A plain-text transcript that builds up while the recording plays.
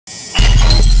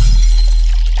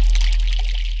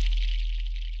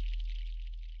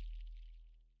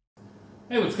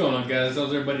Hey, what's going on, guys?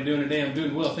 How's everybody doing today? I'm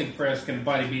doing well. Thank you for asking.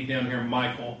 Body Beat down here,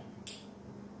 Michael.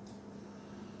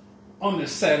 On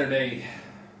this Saturday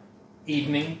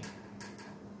evening,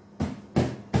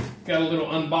 got a little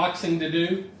unboxing to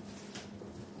do.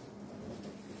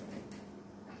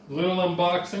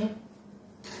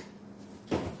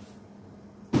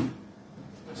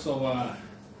 So,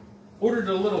 ordered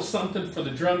a little something for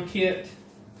the drum kit.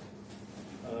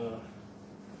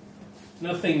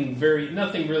 Nothing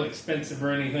real expensive or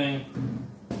anything.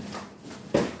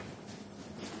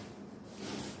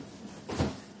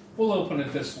 We'll open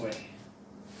it this way.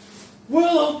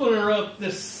 We'll open her up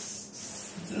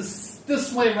this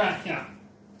way right here.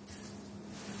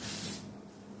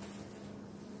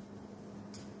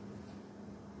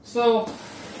 So,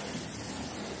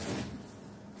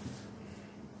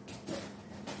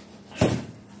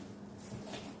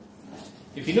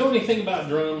 if you know anything about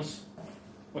drums,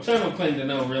 which I don't claim to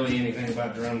know really anything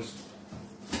about drums.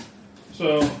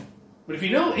 So, but if you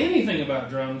know anything about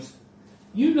drums,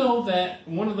 you know that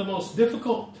one of the most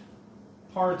difficult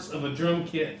parts of a drum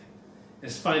kit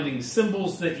is finding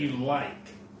cymbals that you like.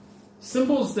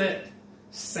 Cymbals that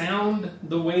sound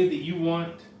the way that you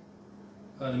want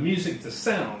the music to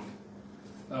sound.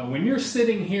 When you're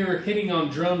sitting here hitting on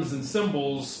drums and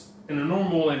cymbals in a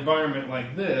normal environment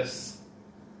like this,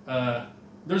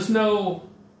 there's no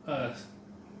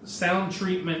sound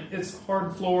treatment. It's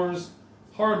hard floors,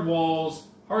 hard walls,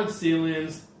 hard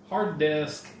ceilings, hard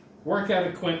desk, workout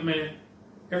equipment.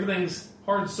 Everything's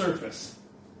hard surface.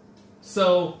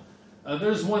 So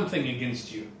there's one thing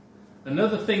against you.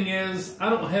 Another thing is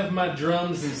I don't have my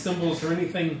drums and cymbals or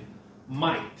anything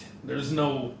mic'd. There's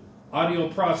no audio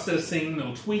processing,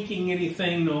 no tweaking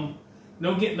anything,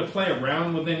 no getting to play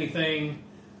around with anything.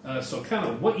 So kind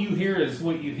of what you hear is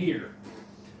what you hear.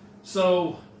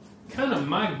 So kind of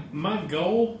my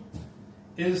goal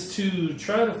is to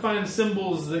try to find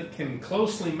cymbals that can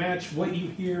closely match what you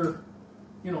hear,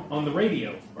 on the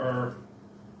radio or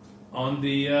on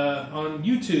the on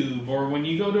YouTube or when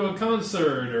you go to a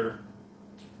concert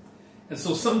and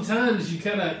so sometimes you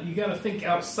gotta think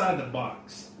outside the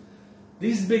box.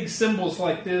 These big cymbals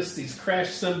like this, these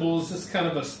crash cymbals, this kind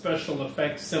of a special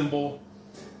effects cymbal,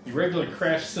 the regular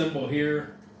crash cymbal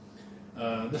here.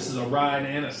 This is a ride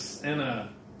and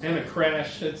a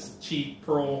crash. It's a cheap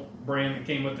Pearl brand that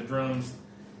came with the drums.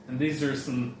 And these are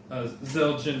some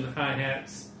Zelgin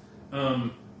hi-hats.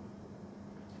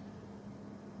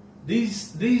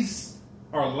 These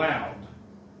are loud.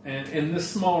 And in this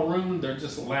small room, they're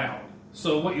just loud.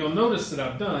 So what you'll notice that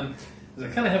I've done is I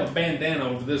kind of have a bandana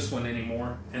over this one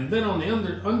anymore. And then on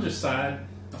the underside,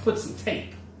 I put some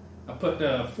tape. I put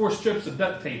 4 strips of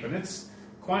duct tape, and it's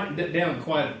down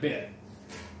quite a bit.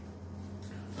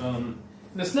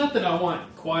 And it's not that I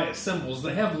want quiet cymbals.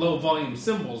 They have low volume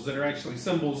cymbals that are actually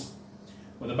cymbals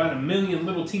with about 1 million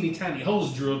little teeny tiny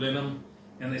holes drilled in them,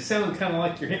 and they sound kind of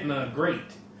like you're hitting a grate,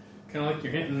 kind of like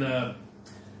you're hitting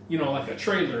like a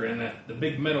trailer and the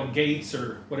big metal gates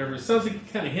or whatever. It sounds like you're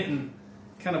kind of hitting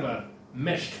kind of a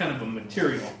mesh kind of a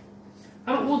material.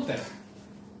 I don't want that.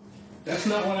 That's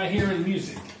not what I hear in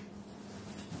music.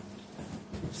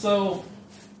 So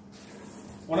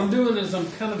what I'm doing is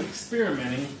I'm kind of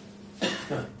experimenting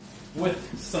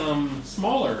with some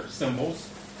smaller cymbals.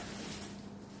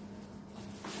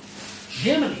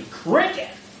 Jiminy Cricket!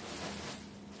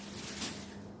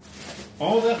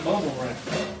 All that bubble wrap.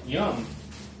 Yum.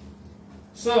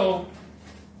 So,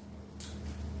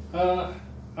 I've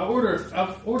ordered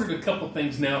a couple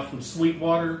things now from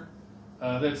Sweetwater.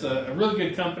 That's a really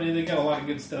good company. They got a lot of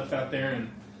good stuff out there, and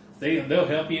they'll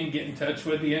help you and get in touch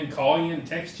with you and call you and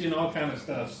text you and all kind of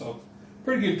stuff. So,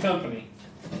 pretty good company.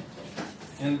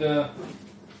 And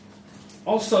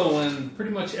also, in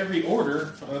pretty much every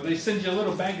order, they send you a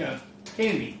little bag of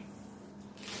candy.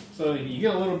 So you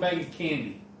get a little bag of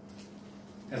candy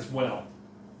as well.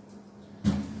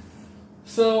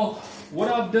 So what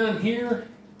I've done here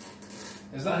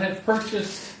is I have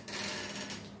purchased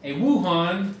a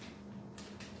WUHAN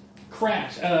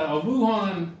a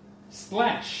WUHAN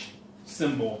splash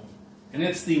cymbal, and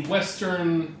it's the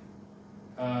Western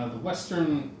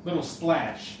little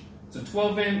splash. It's a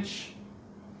 12-inch,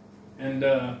 and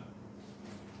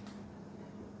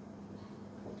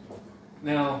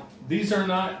now these are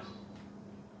not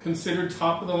considered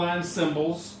top-of-the-line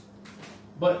cymbals,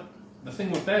 but the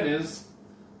thing with that is,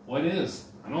 what is?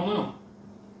 I don't know.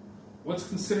 What's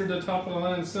considered a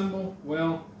top-of-the-line cymbal?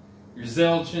 Well, your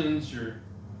Zelgins, your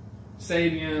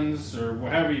Sabians, or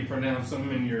however you pronounce them,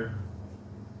 and your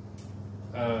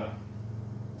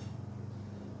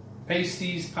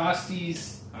pasties.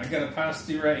 I got a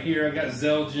pasty right here. I got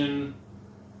Zelgin.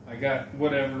 I got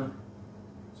whatever.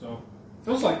 So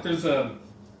feels like there's a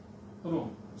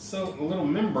little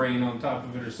membrane on top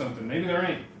of it or something. Maybe there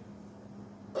ain't.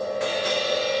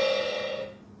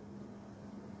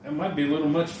 That might be a little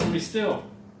much for me still.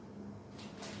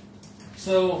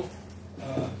 So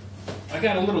I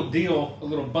got a little deal, a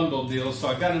little bundle deal. So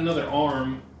I got another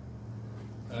arm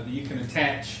that you can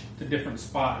attach to different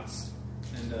spots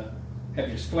and have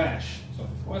your splash. So,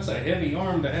 well, that's a heavy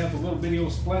arm to have a little bitty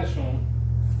old splash on.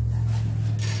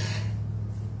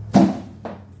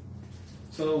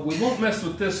 So we won't mess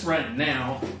with this right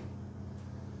now.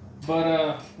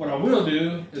 But what I will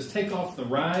do is take off the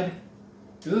ride.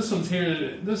 This one's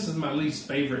here. This is my least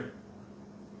favorite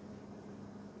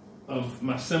of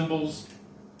my cymbals.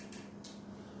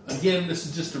 Again, this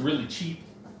is just a really cheap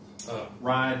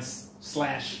rides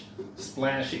slash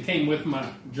splash. It came with my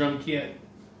drum kit,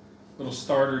 little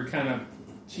starter kind of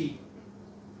cheap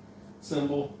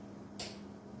cymbal.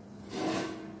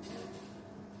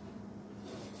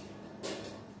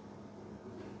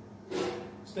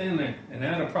 Stand there, and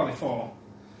that'll probably fall.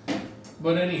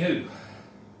 But anywho,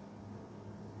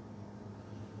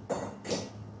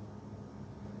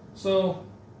 so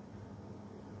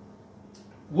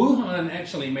WUHAN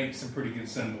actually makes some pretty good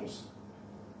cymbals.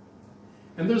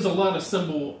 And there's a lot of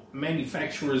cymbal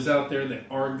manufacturers out there that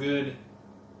are good.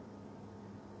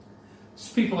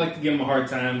 Just people like to give them a hard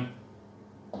time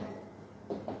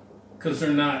because they're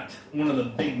not one of the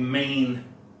big main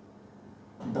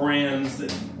brands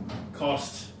that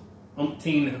cost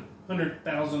umpteen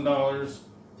 $100,000.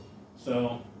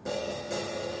 So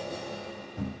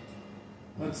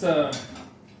let's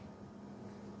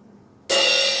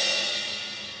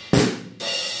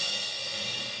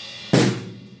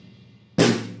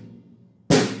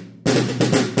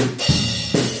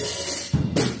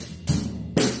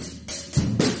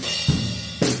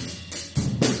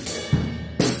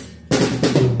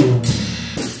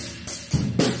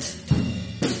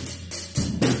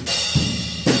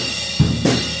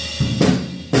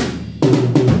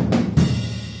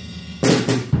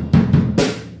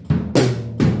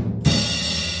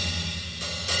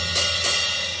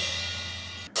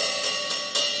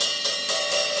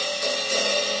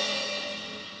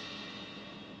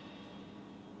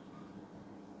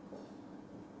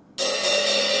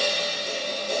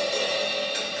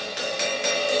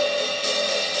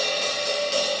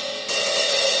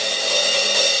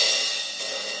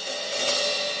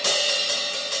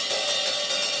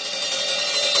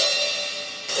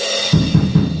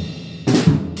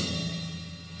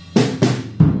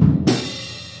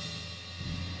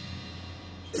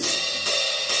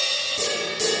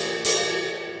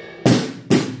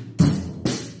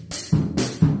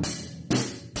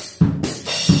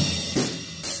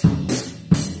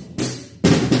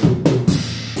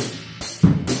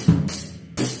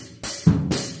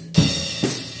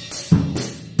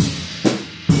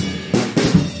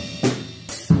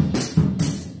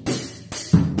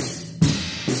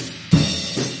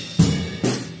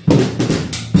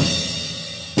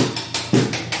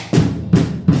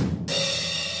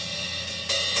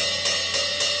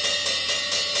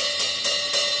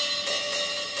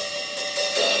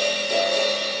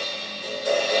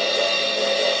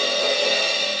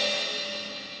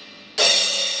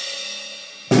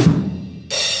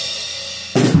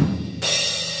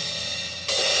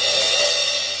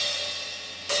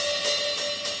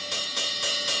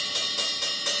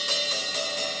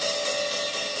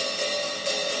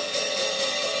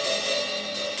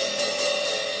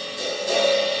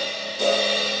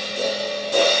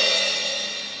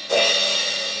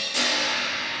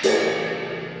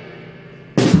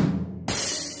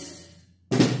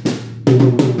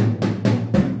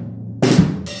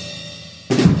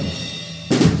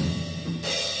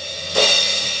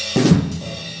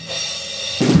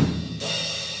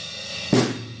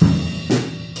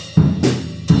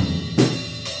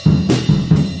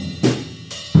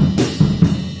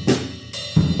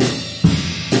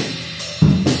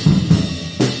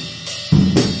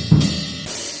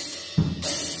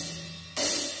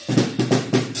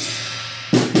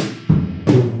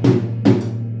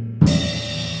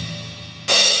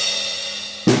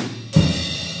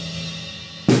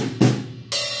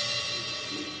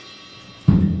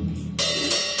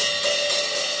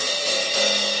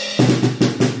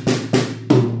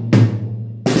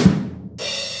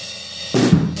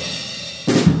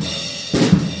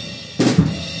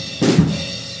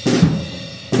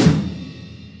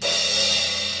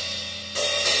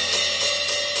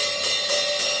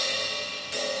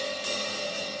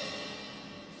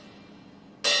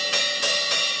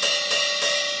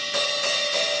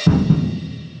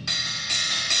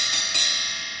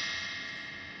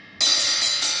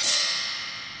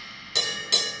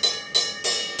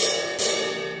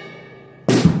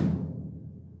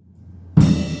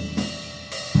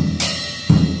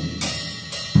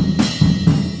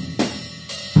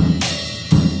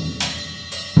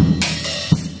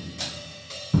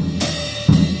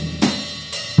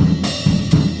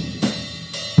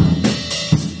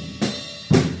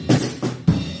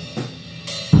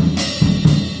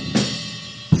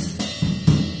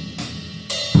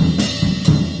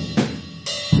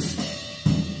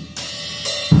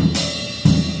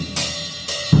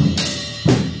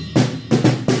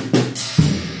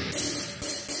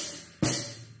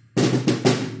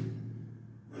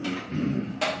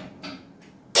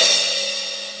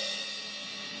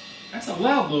That's a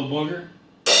loud little booger.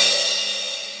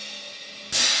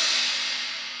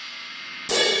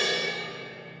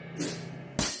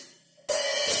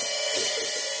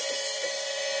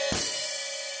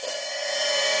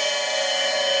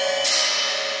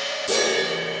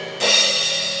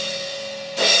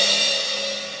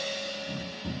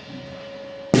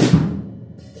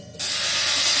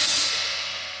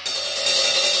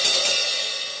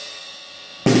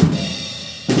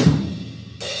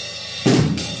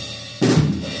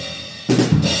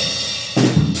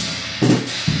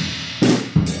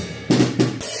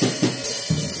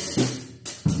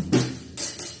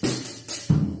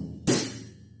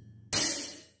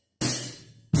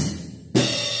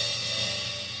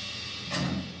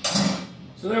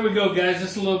 So there we go, guys.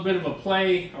 Just a little bit of a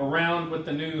play around with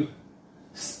the new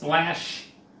Splash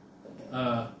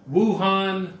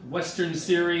WUHAN Western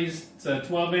Series. It's a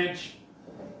 12-inch.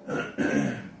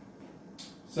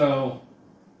 So,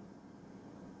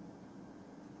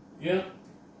 yeah.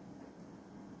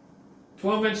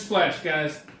 12-inch Splash,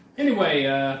 guys. Anyway,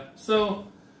 so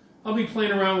I'll be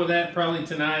playing around with that probably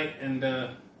tonight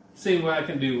and seeing what I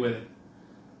can do with it.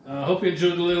 Hope you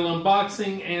enjoyed the little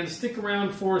unboxing, and stick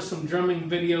around for some drumming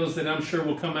videos that I'm sure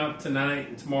will come out tonight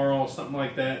and tomorrow, something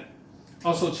like that.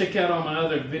 Also, check out all my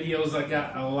other videos. I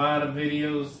got a lot of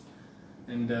videos,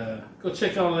 and go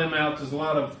check all of them out. There's a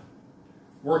lot of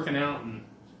working out and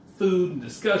food and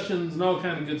discussions and all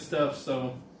kind of good stuff.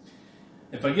 So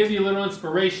if I give you a little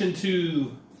inspiration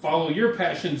to follow your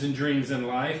passions and dreams in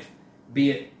life,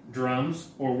 be it drums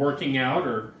or working out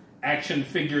or action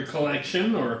figure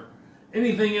collection or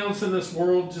anything else in this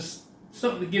world, just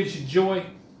something that gives you joy,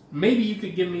 maybe you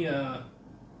could give me a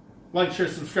like, share,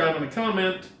 subscribe, and a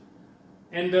comment.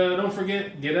 And don't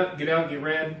forget, get up, get out, get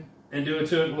rad, and do it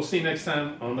to it. We'll see you next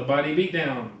time on the Body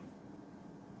Beatdown.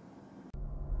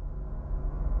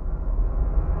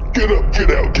 Get up,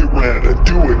 get out, get rad, and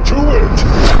do it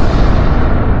to it!